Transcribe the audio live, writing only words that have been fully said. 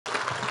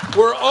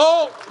we're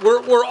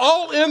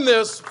all in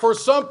this for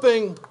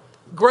something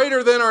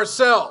greater than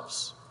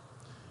ourselves.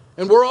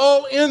 And we're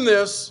all in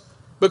this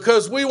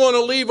because we want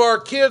to leave our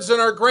kids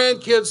and our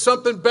grandkids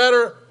something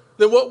better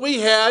than what we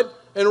had.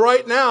 And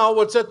right now,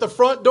 what's at the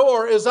front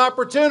door is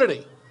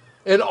opportunity.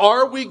 And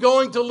are we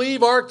going to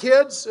leave our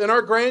kids and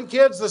our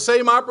grandkids the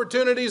same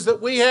opportunities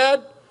that we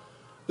had?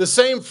 The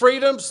same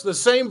freedoms, the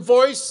same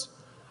voice?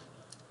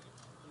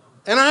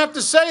 And I have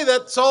to say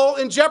that's all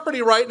in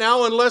jeopardy right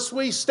now unless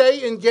we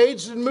stay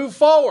engaged and move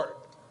forward.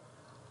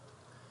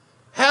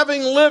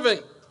 Having lived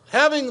it,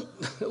 having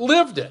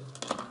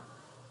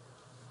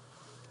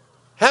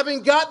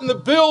gotten the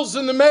bills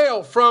in the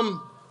mail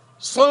from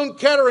Sloan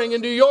Kettering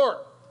in New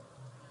York,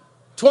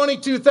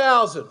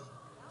 $22,000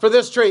 for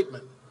this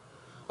treatment,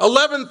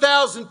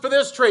 $11,000 for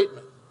this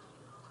treatment,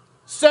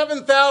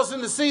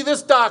 $7,000 to see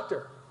this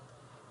doctor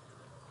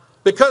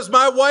because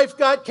my wife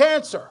got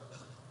cancer.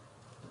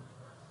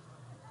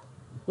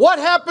 What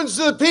happens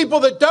to the people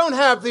that don't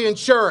have the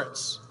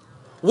insurance?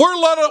 We're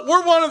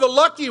one of the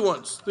lucky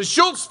ones. The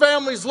Schultz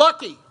family's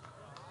lucky.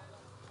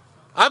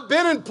 I've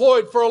been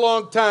employed for a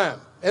long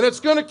time, and it's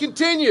going to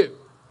continue.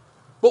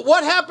 But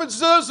what happens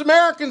to those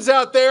Americans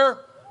out there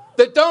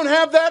that don't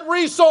have that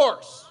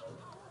resource?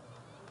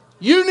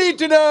 You need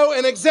to know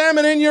and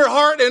examine in your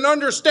heart and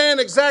understand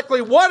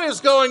exactly what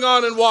is going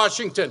on in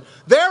Washington.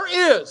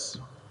 There is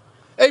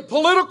a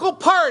political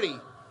party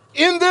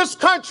in this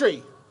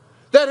country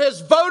that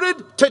has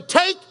voted to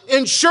take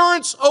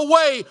insurance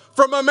away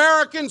from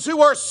Americans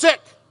who are sick.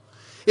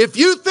 If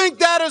you think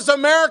that is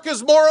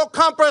America's moral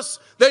compass,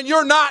 then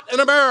you're not an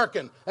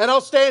American. And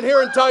I'll stand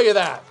here and tell you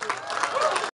that.